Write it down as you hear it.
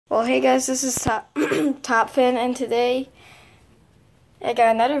Well, hey guys, this is Top Fin, and today I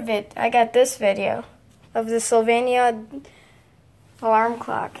got this video of the Sylvania alarm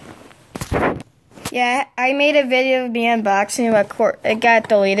clock. Yeah, I made a video of me unboxing it. It got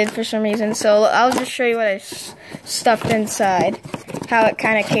deleted for some reason, so I'll just show you what I stuffed inside, how it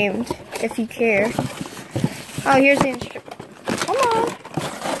kind of came, if you care. Oh, here's the instructions. Come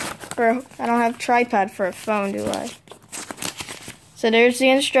on. I don't have a tripod for a phone, do I? So there's the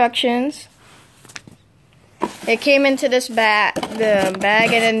instructions. It came into this bag,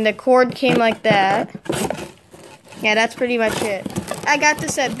 and then the cord came like that. Yeah, that's pretty much it. I got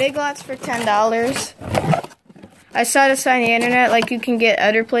this at Big Lots for $10. I saw this on the internet, like you can get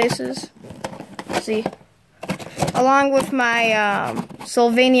other places. See? Along with my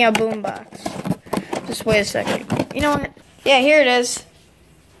Sylvania boombox. Just wait a second. You know what? Yeah, here it is.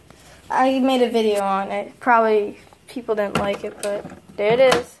 I made a video on it. Probably people didn't like it, but there it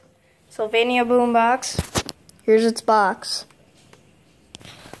is. Sylvania boombox. Here's its box.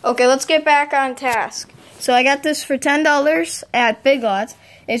 Okay, let's get back on task. So I got this for $10 at Big Lots.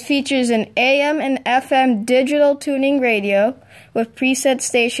 It features an AM and FM digital tuning radio with preset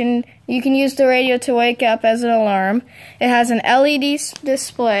station. You can use the radio to wake up as an alarm. It has an LED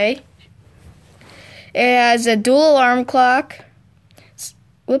display. It has a dual alarm clock.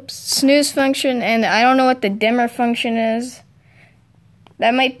 Snooze function, and I don't know what the dimmer function is.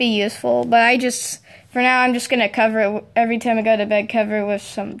 That might be useful, but for now, I'm just going to cover it, every time I go to bed, cover it with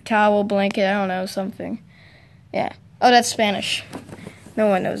some towel, blanket, I don't know, something. Yeah. Oh, that's Spanish. No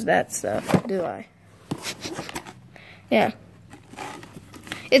one knows that stuff, do I? Yeah.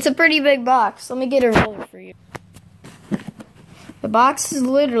 It's a pretty big box. Let me get a roller for you. The box is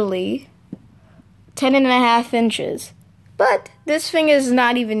literally 10.5 inches. But this thing is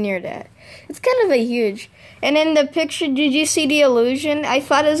not even near that. It's kind of a huge. And in the picture, did you see the illusion? I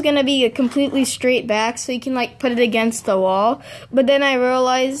thought it was going to be a completely straight back so you can like put it against the wall. But then I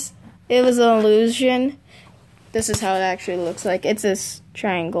realized it was an illusion. This is how it actually looks like. It's this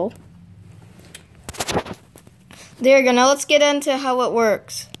triangle. There you go. Now let's get into how it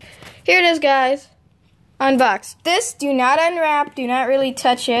works. Here it is, guys. Unboxed. This, do not unwrap. Do not really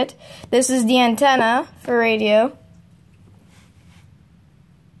touch it. This is the antenna for radio.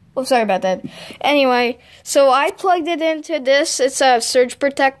 Oh, sorry about that. Anyway, so I plugged it into this. It's a surge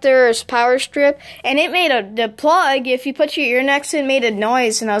protector or power strip, and it made the plug, if you put your ear next to it, made a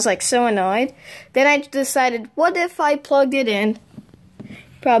noise, and I was like so annoyed. Then I decided, what if I plugged it in?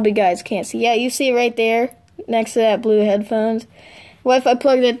 Probably guys can't see. Yeah, you see it right there next to that blue headphones. What if I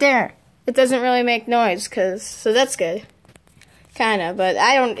plugged it there? It doesn't really make noise, so that's good. Kinda, but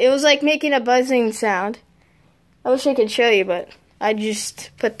it was like making a buzzing sound. I wish I could show you, but I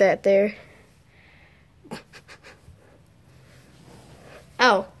just put that there.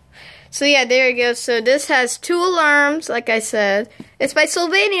 Oh. So yeah, there you go. So this has 2 alarms, like I said. It's by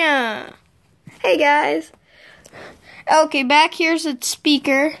Sylvania. Hey guys. Okay, back here's its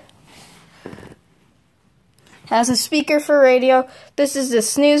speaker. Has a speaker for radio. This is the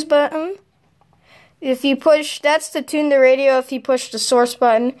snooze button. If you push, that's to tune the radio if you push the source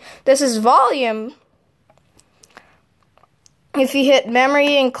button. This is volume. If you hit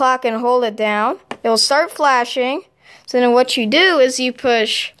memory and clock and hold it down, it will start flashing. So then what you do is you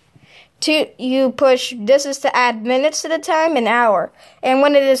push, this is to add minutes to the time, an hour. And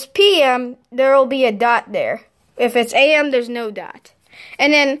when it is PM, there will be a dot there. If it's AM, there's no dot.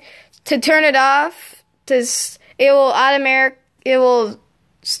 And then to turn it off, it will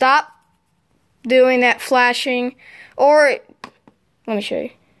stop doing that flashing. Or, let me show you.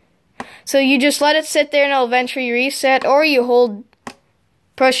 So you just let it sit there and it'll eventually reset, or you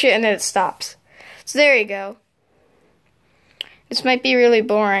push it and then it stops. So there you go. This might be really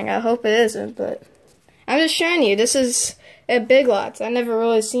boring. I hope it isn't, but I'm just showing you. This is at Big Lots. I've never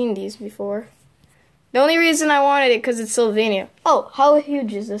really seen these before. The only reason I wanted it because it's Sylvania. Oh, how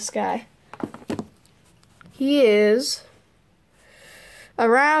huge is this guy? He is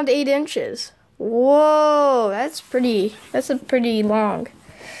around 8 inches. Whoa, that's a pretty long.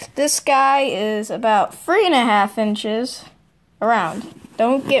 This guy is about 3.5 inches around.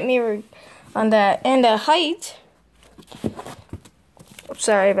 Don't get me on that. And the height,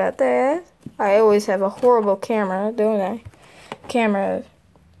 sorry about that. I always have a horrible camera, don't I? Camera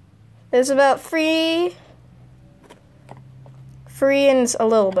is about 3 and a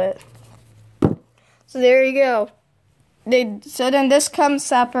little bit. So there you go. So then this comes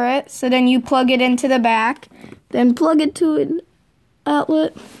separate. So then you plug it into the back. Then plug it to an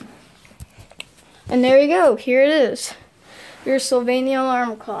outlet. And there you go. Here it is. Your Sylvania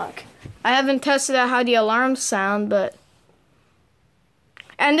alarm clock. I haven't tested out how the alarms sound, but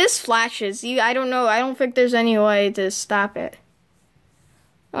And this flashes. I don't know. I don't think there's any way to stop it.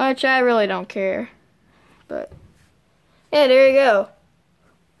 Which I really don't care. But yeah, there you go.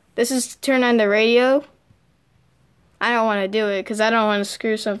 This is to turn on the radio. I don't want to do it because I don't want to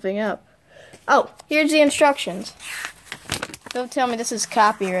screw something up. Oh, here's the instructions. Don't tell me this is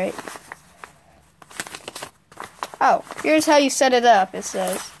copyright. Oh, here's how you set it up. It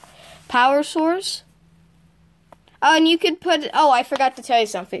says power source. Oh, and you could put, oh, I forgot to tell you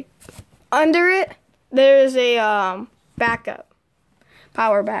something. Under it, there's a backup.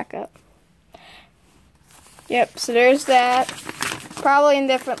 Power backup. Yep, so there's that. Probably in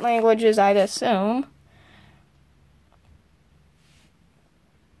different languages, I'd assume.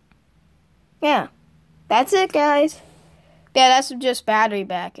 Yeah, that's it, guys. Yeah, that's just battery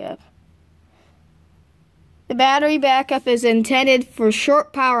backup. The battery backup is intended for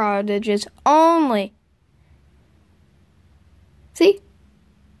short power outages only. See?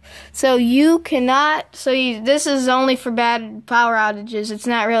 So you cannot, this is only for bad power outages. It's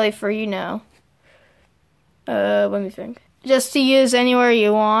not really for, let me think. Just to use anywhere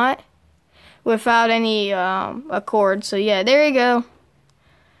you want without any a cord. So yeah, there you go.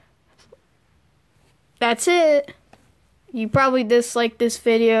 That's it. You probably disliked this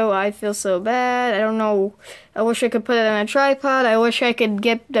video. I feel so bad. I don't know. I wish I could put it on a tripod. I wish I could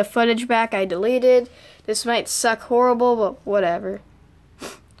get the footage back I deleted. This might suck horrible, but whatever.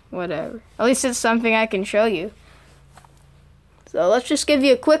 Whatever. At least it's something I can show you. So let's just give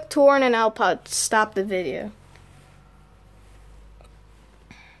you a quick tour and then I'll stop the video.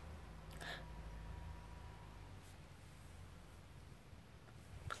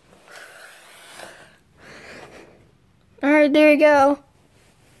 Alright, there you go.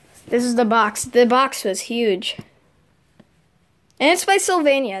 This is the box. The box was huge. And it's by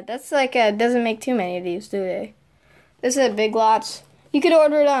Sylvania. That's like doesn't make too many of these, do they? This is at Big Lots. You could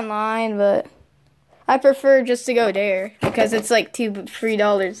order it online, but I prefer just to go there because it's like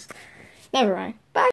 $2-3. Never mind.